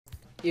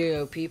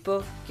Yo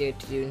people, Garrett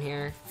doing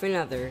here for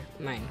another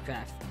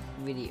Minecraft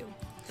video.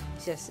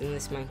 So yes, in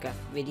this Minecraft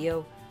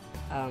video,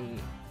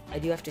 I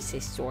do have to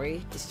say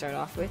sorry to start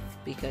off with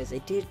because I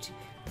did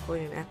record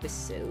an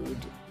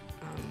episode,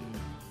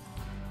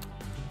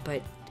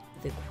 but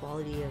the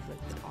quality of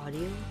the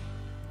audio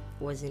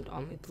wasn't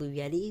on my Blue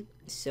Yeti,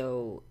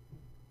 so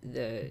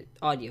the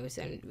audio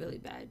sounded really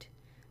bad.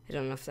 I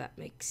don't know if that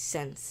makes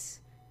sense.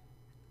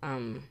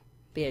 But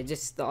yeah,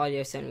 just the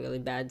audio sounded really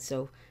bad,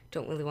 so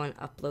don't really want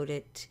to upload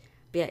it.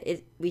 But yeah,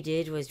 we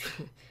did was,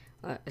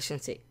 I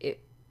shouldn't say it,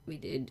 we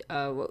did,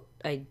 what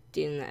I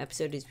did in the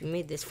episode is we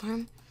made this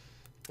farm,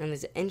 and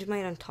there's an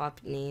endermite on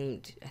top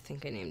named, I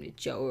think I named it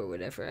Joe or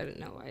whatever, I don't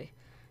know why.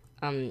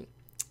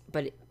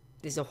 But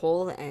there's a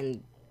hole,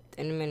 and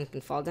the enderman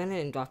can fall down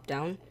it and drop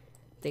down.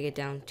 They get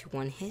down to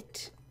one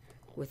hit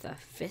with a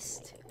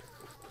fist.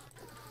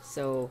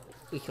 So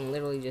we can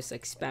literally just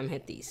like spam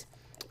hit these.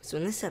 So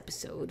in this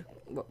episode,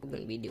 what we're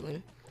going to be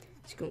doing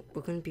is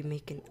we're going to be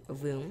making a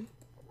room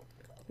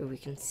where we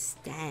can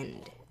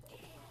stand.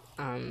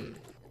 And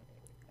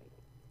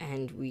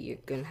we're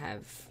going to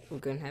have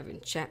an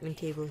enchantment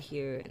table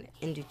here and an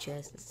ender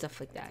chest and stuff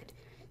like that.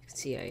 You can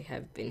see I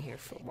have been here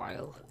for a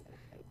while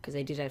because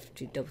I did have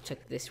to double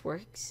check this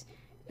works.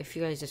 If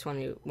you guys just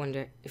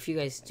if you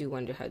guys do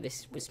wonder how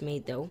this was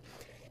made though,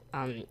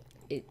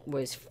 it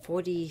was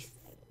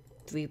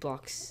 43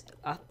 blocks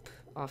up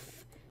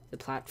off the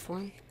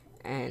platform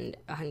and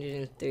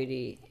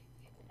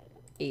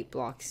 138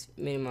 blocks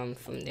minimum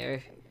from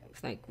there,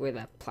 like where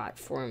that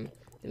platform,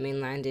 the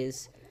mainland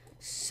is.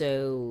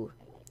 So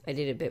I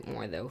did a bit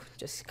more though,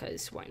 just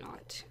cause why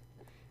not?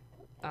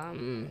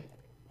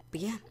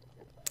 But yeah.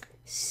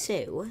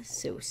 So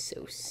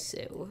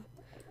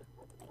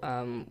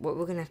what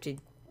we're gonna have to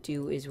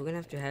do is we're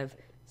gonna have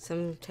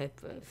some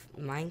type of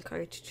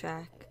minecart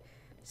track,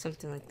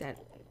 something like that.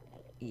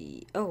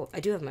 Oh, I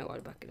do have my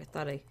water bucket. I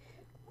thought I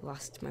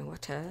lost my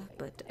water,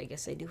 but I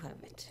guess I do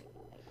have it.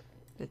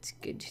 That's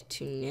good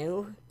to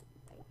know.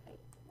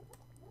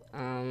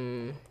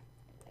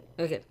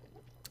 Okay.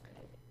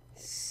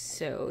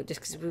 So,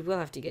 just because we will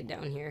have to get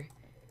down here.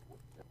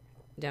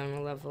 Down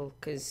a level,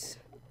 because,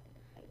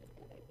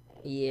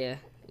 yeah,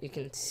 you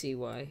can see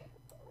why.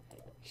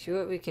 So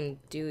what we can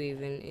do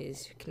even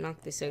is, we can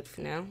knock this out for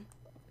now.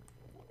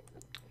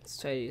 Let's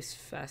try to do this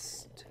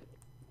fast.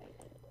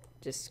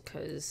 Just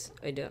because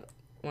I don't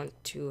want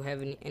to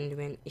have any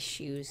enderman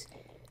issues.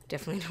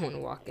 Definitely don't want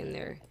to walk in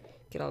there,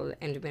 get all the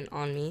enderman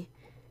on me.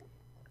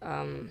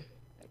 Oh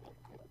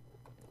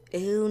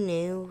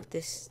no,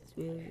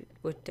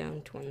 we're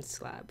down to one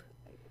slab.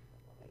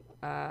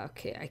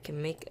 Okay, I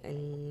can make a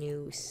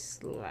new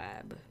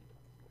slab.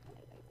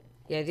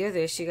 Yeah, the other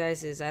issue,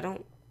 guys, is I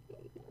don't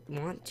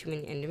want too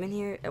many endermen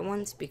here at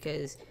once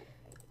because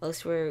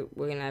else we're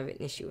gonna have an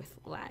issue with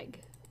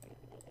lag.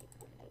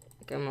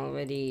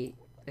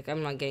 Like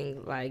I'm not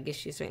getting lag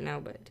issues right now,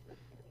 but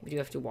we do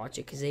have to watch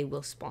it because they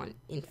will spawn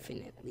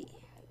infinitely.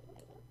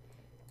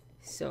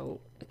 So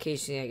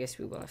occasionally I guess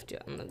we will have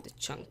to unload the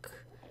chunk,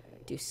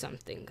 do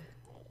something.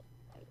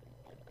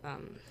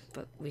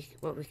 But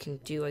what we can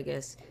do, I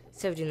guess,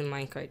 instead of doing the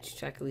minecart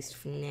track, at least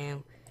for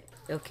now.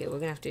 Okay, we're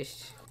gonna have to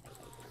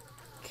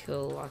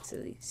kill lots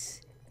of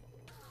these.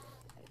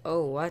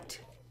 Oh, what?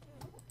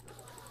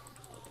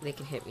 They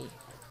can hit me.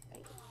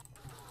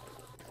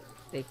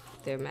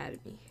 They're mad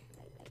at me.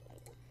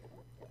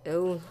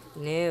 Oh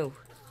no.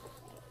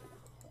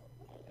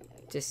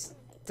 Just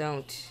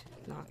don't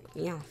knock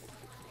me off.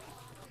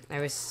 I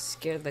was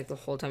scared like the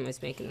whole time I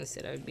was making this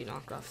that I would be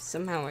knocked off.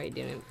 Somehow I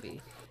didn't be.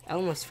 I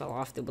almost fell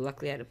off though, but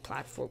luckily I had a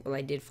platform. Well,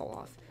 I did fall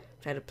off.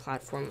 But I had a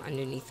platform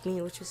underneath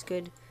me, which was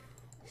good.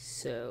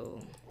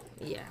 So,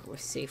 yeah, we're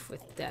safe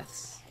with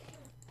deaths.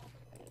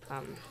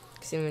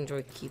 Because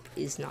inventory keep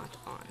is not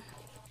on.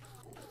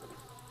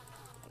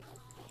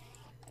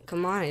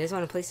 Come on, I just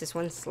want to place this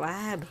one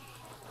slab.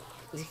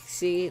 You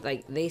see,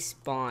 like, they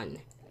spawn.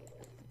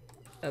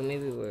 Oh,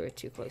 maybe we were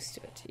too close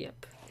to it.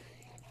 Yep.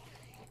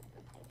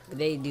 But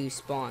they do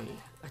spawn.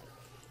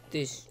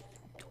 This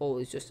hole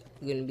is just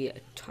going to be a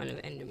ton of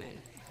endermen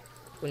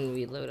when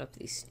we load up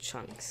these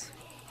chunks.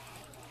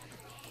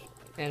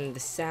 And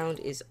the sound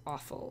is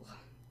awful.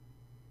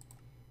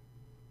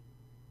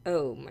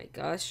 Oh my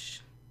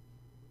gosh.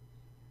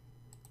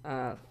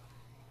 I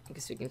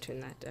guess we can turn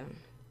that down.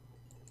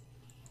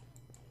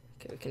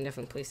 Okay, we can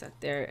definitely place that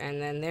there,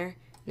 and then there.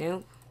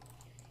 No.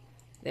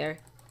 There.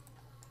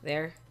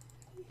 There.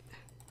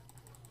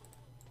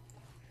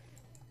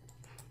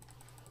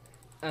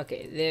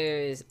 Okay, there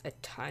is a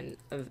ton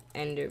of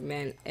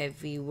endermen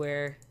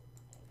everywhere.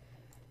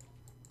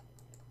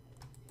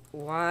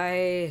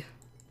 Why?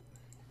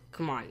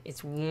 Come on,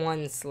 it's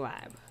one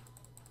slab.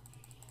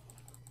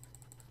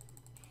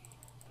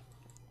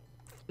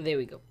 There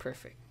we go,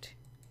 perfect.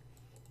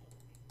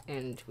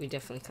 And we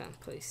definitely can't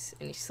place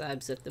any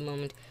slabs at the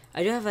moment.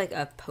 I do have like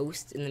a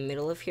post in the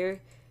middle of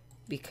here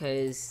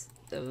because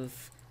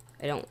of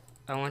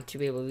I want to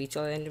be able to reach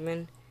all the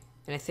endermen.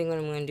 And I think what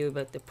I'm going to do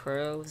about the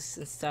pearls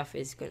and stuff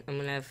is I'm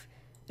going to have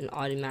an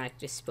automatic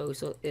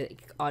disposal. It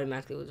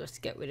automatically will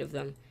just get rid of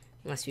them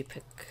unless we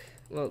pick.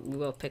 Well, we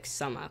will pick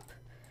some up,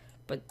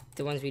 but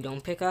the ones we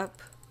don't pick up,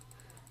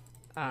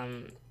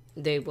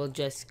 they will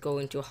just go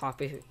into a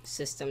hopper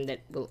system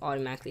that will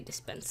automatically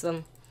dispense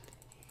them,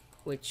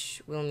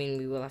 which will mean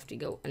we will have to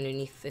go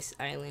underneath this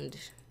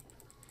island,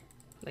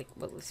 like,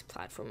 well, this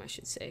platform, I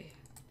should say.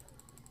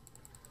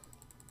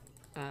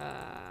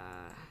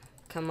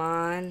 Come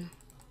on.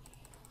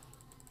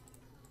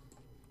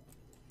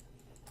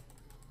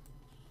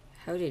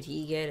 How did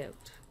he get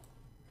out?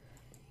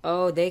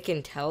 Oh, they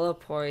can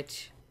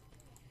teleport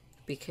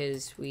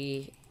because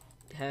we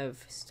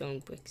have stone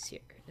bricks here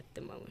at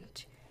the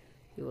moment.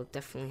 We will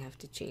definitely have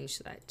to change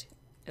that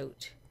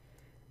out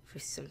for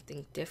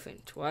something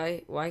different.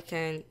 Why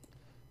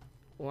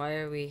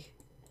are we...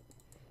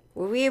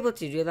 Were we able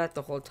to do that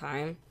the whole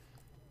time?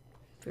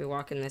 If we're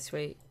walking this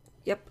way?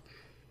 Yep.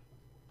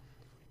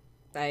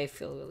 I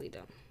feel really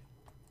dumb.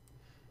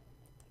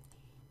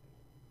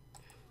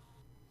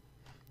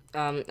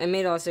 I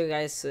made also,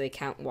 guys, so they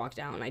can't walk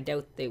down. I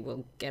doubt they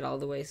will get all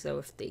the way, so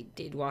if they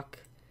did walk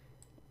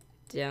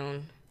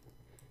down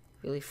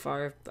really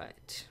far,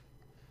 but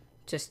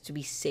just to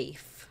be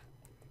safe,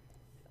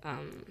 I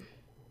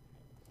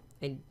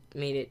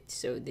made it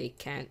so they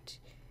can't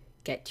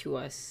get to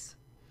us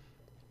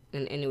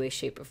in any way,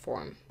 shape, or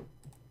form,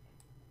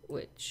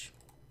 which,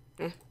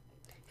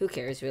 who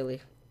cares,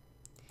 really?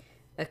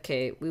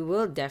 Okay, we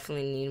will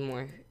definitely need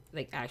more,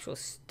 like, actual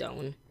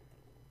stone.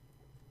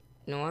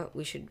 You know what?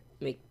 We should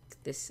make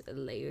this a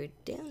layer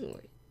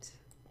downwards.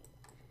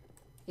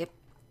 Yep.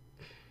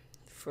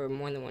 For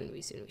more than one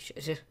reason, we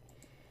should.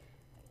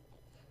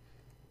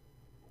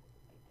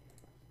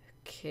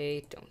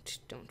 Okay,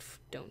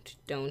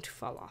 don't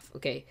fall off.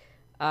 Okay.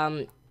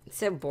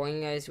 Instead of boring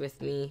you guys with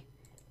me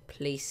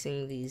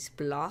placing these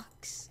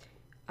blocks,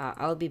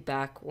 I'll be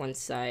back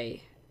once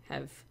I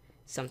have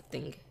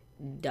something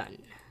done.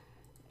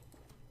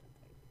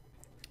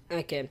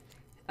 Okay.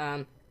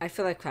 I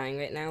feel like crying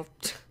right now.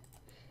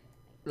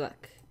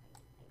 Look,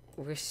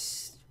 we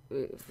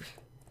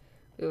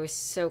were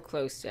so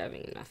close to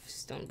having enough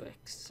stone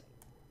bricks.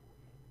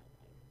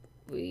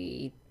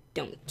 We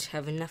don't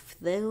have enough,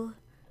 though.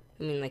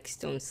 I mean, like,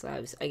 stone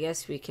slabs. I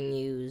guess we can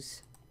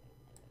use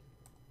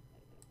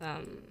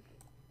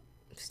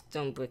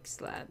stone brick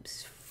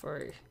slabs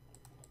for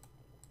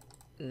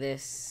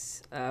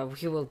this.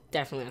 We will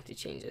definitely have to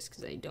change this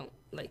because I don't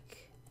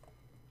like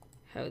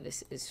how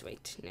this is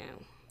right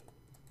now.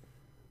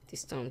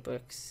 These stone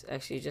bricks.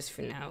 Actually, just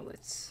for now,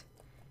 let's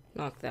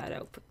knock that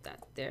out, put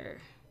that there.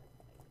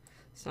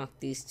 Let's knock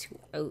these two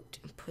out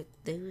and put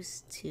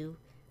those two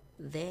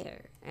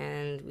there.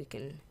 And we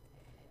can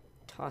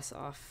toss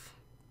off.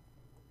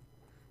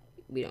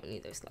 We don't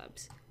need those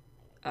slabs.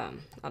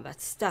 All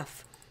that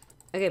stuff.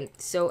 Okay,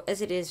 so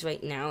as it is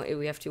right now,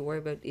 we have to worry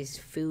about is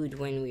food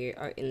when we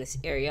are in this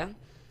area.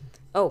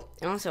 Oh,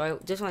 and also, I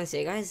just want to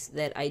say, guys,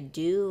 that I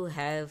do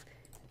have...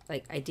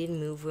 Like, I did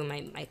move where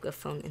my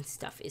microphone and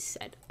stuff is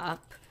set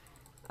up.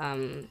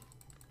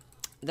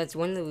 That's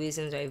one of the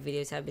reasons why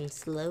videos have been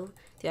slow.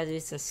 The other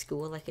is in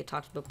school, like I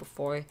talked about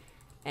before.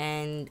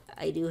 And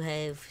I do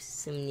have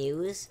some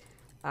news.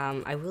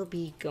 I will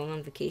be going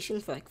on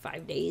vacation for like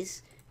 5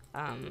 days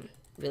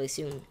really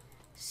soon.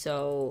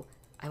 So,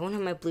 I won't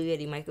have my Blue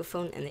Yeti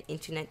microphone and the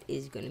internet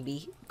is going to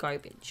be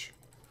garbage.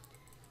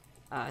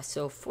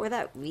 So, for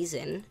that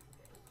reason,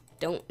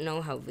 don't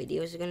know how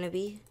videos are going to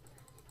be.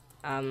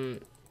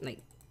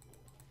 Like,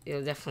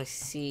 you'll definitely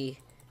see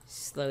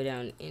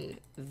slowdown in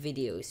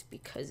videos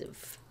because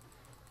of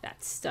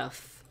that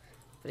stuff,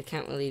 but I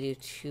can't really do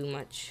too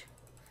much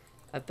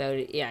about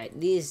it. Yeah,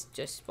 these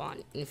just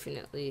spawn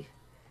infinitely.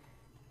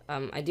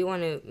 I do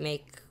want to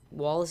make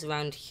walls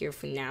around here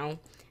for now,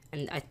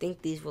 and I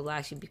think these will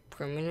actually be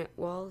permanent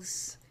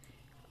walls.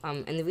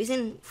 And the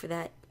reason for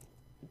that,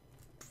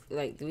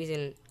 like, the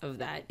reason of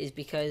that is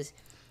because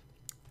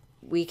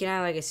we can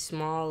have, like, a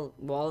small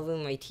wall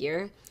room right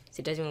here. So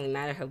it doesn't really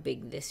matter how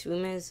big this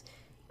room is.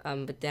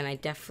 But then I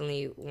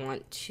definitely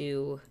want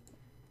to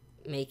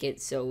make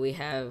it so we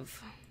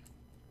have...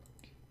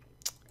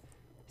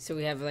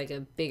 like, a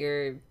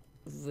bigger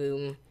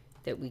room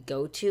that we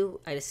go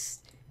to. If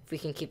we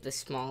can keep this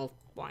small,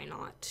 why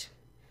not?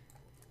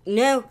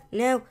 No!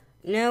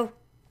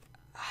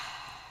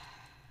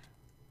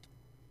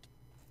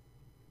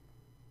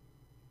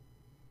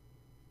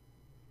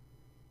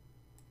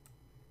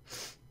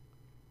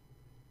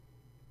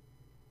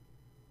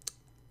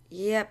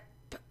 Yep,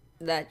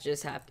 that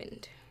just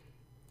happened.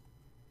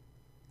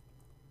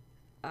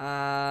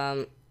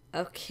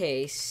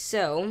 Okay,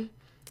 so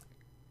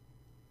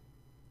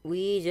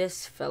we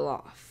just fell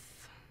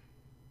off.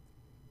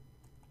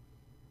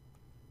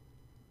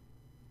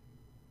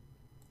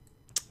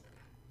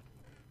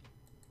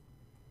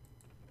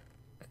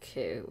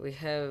 Okay,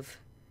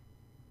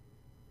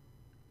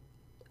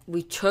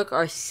 we took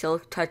our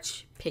Silk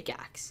Touch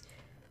pickaxe.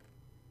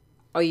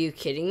 Are you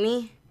kidding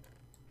me?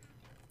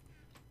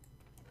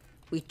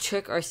 We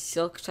took our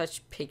Silk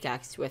Touch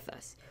pickaxe with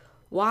us.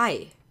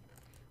 Why?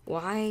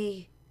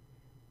 Why?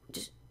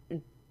 Just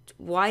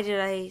Why did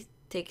I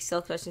take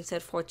Stealth Rush instead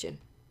of Fortune?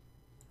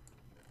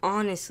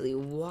 Honestly,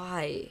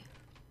 why?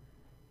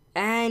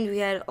 And we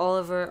had all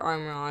of our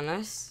armor on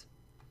us.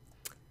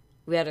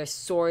 We had our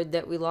sword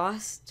that we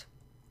lost.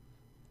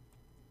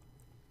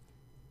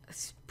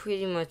 That's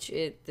pretty much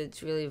it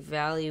that's really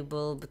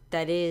valuable, but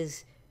that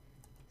is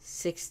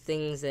 6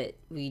 things that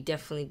we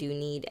definitely do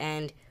need,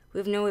 and we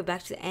have no way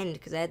back to the end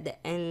because I had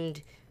the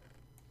end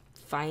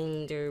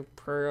finder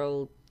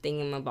pearl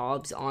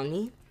thingamabobs on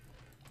me.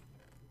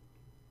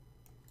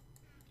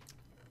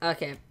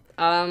 Okay,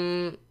 I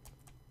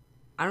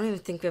don't even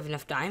think we have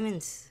enough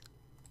diamonds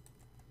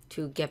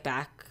to get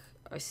back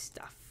our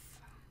stuff.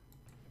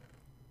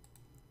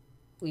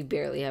 We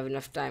barely have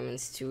enough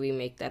diamonds to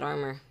remake that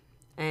armor,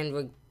 and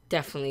we're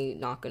definitely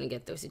not going to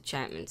get those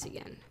enchantments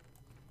again.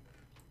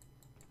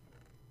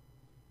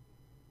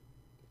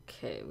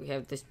 Okay, we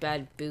have this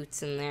bad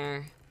boots in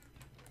there.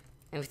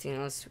 Everything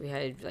else we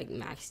had like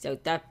maxed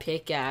out. That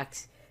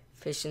pickaxe,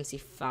 efficiency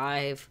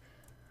 5.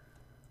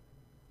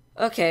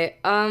 Okay,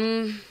 what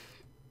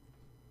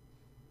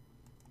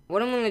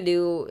I'm gonna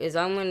do is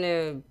I'm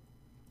gonna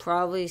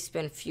probably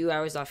spend a few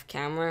hours off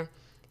camera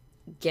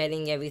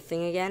getting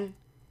everything again.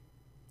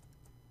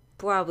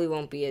 Probably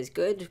won't be as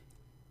good,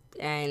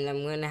 and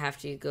I'm gonna have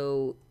to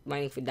go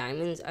mining for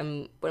diamonds.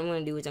 What I'm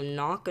gonna do is I'm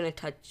not gonna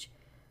touch.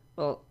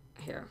 Well,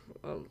 here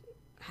I'll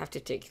have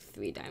to take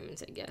 3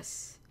 diamonds, I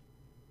guess.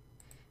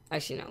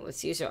 Actually, no.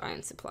 Let's use our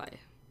iron supply.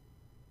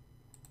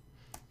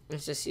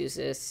 Let's just use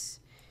this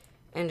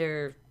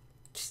ender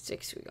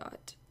sticks we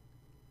got.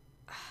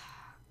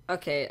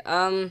 Okay.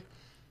 I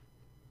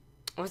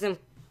wasn't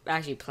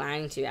actually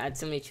planning to add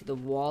somebody to the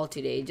wall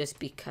today, just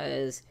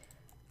because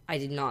I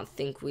did not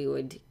think we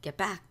would get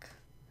back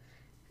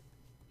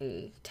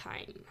in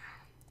time.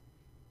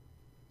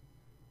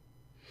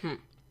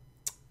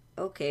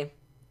 Okay.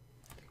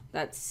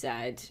 That's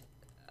sad.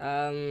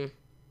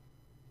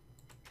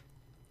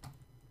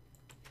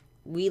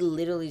 We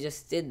literally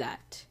just did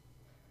that.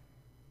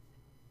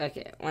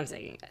 Okay, one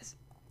second, guys.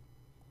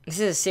 This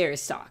is a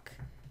serious talk.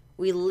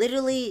 We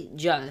literally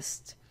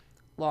just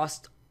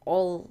lost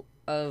all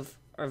of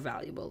our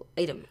valuable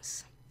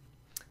items.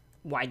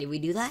 Why did we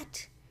do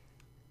that?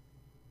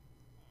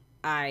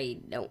 I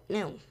don't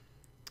know.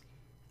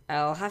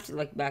 I'll have to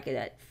look back at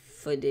that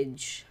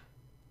footage.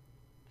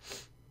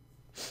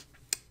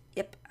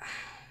 Yep.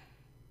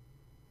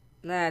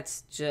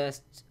 That's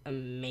just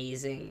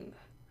amazing.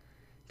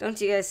 Don't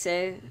you guys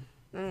say?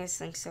 Don't you guys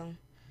think so?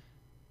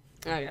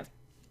 Okay.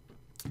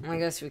 I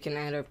guess we can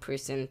add a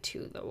person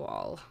to the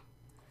wall.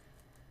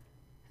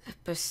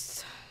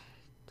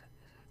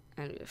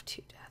 And we have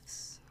 2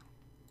 deaths.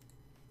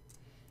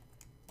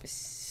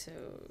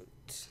 Episode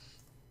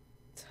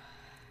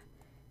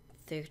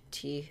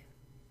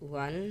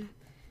 31.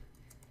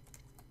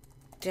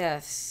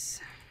 Deaths.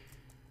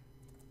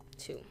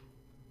 2.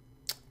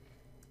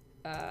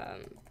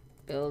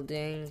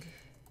 Building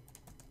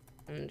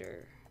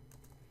under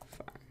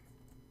farm.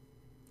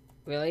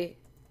 Really?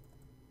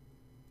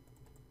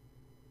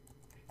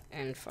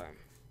 And farm.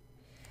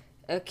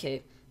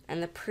 Okay,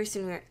 and the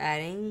person we're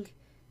adding,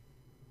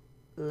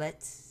 I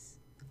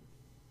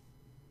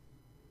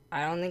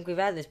don't think we've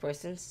added this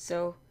person,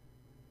 so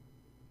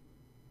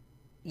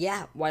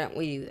yeah, why don't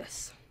we do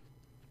this?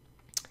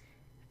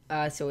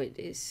 So it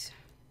is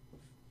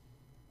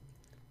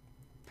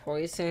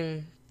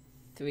Poison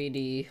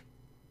 3D.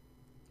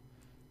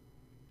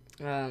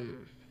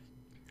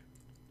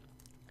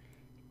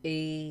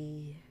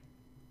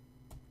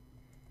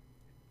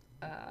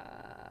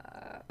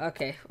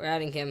 Okay, we're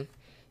adding him.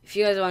 If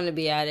you guys want to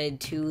be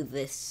added to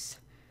this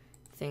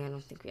thing, I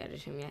don't think we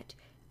added him yet.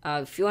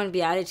 If you want to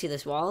be added to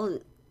this wall,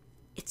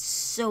 it's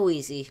so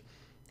easy.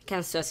 I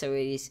can't stress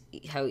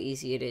how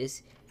easy it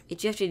is.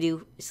 What you have to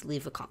do is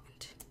leave a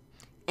comment.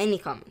 Any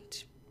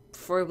comment.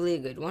 Preferably a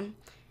good one.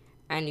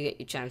 And you get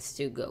your chance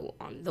to go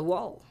on the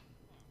wall.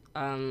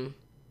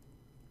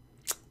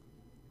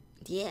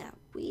 Yeah,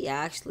 we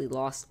actually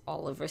lost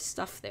all of our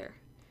stuff there.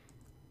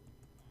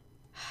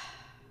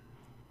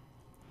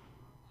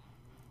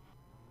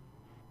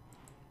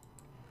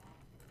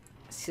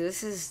 See,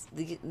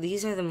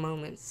 these are the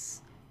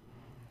moments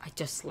I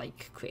just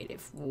like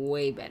creative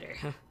way better,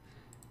 huh?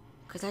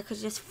 Because I could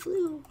just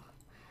flew.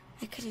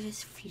 I could have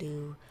just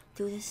flew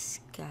through the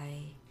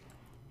sky.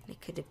 And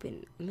it could have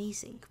been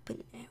amazing, but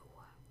no.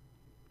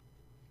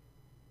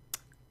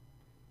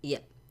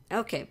 Yep.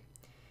 Okay.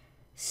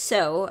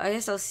 So, I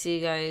guess I'll see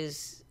you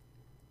guys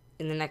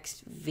in the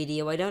next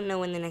video. I don't know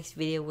when the next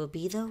video will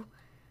be, though.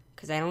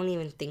 Because I don't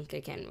even think I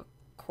can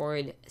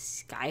record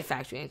Sky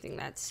Factory or anything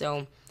like that.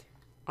 So,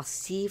 I'll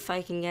see if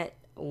I can get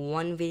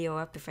one video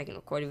up, if I can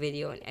record a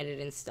video and edit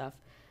and stuff.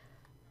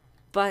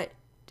 But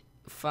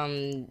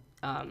from,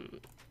 I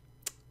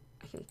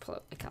can pull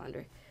up my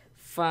calendar.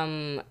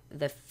 From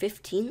the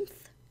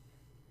 15th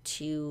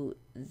to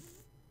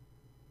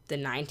the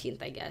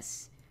 19th, I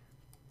guess.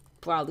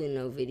 Probably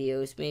no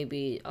videos.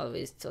 Maybe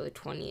always till the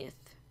 20th.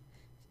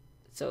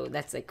 So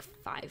that's like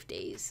 5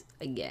 days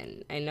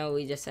again. I know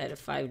we just had a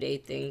 5-day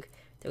thing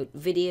without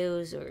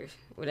videos or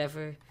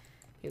whatever.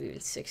 maybe even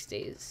 6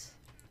 days.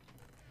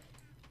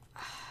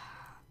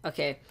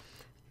 Okay.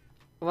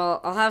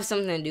 Well, I'll have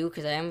something to do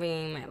because I am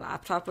bringing my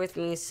laptop with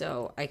me,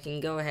 so I can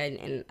go ahead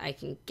and I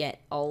can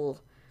get all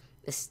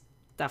the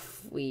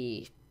stuff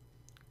we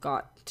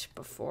got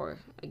before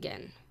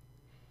again.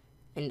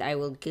 And I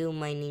will go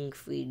mining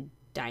free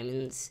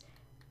diamonds.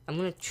 I'm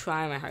going to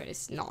try my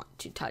hardest not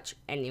to touch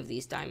any of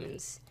these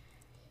diamonds.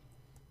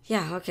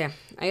 Yeah, okay.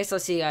 I guess I'll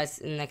see you guys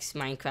in the next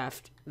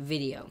Minecraft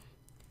video.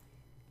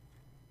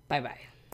 Bye-bye.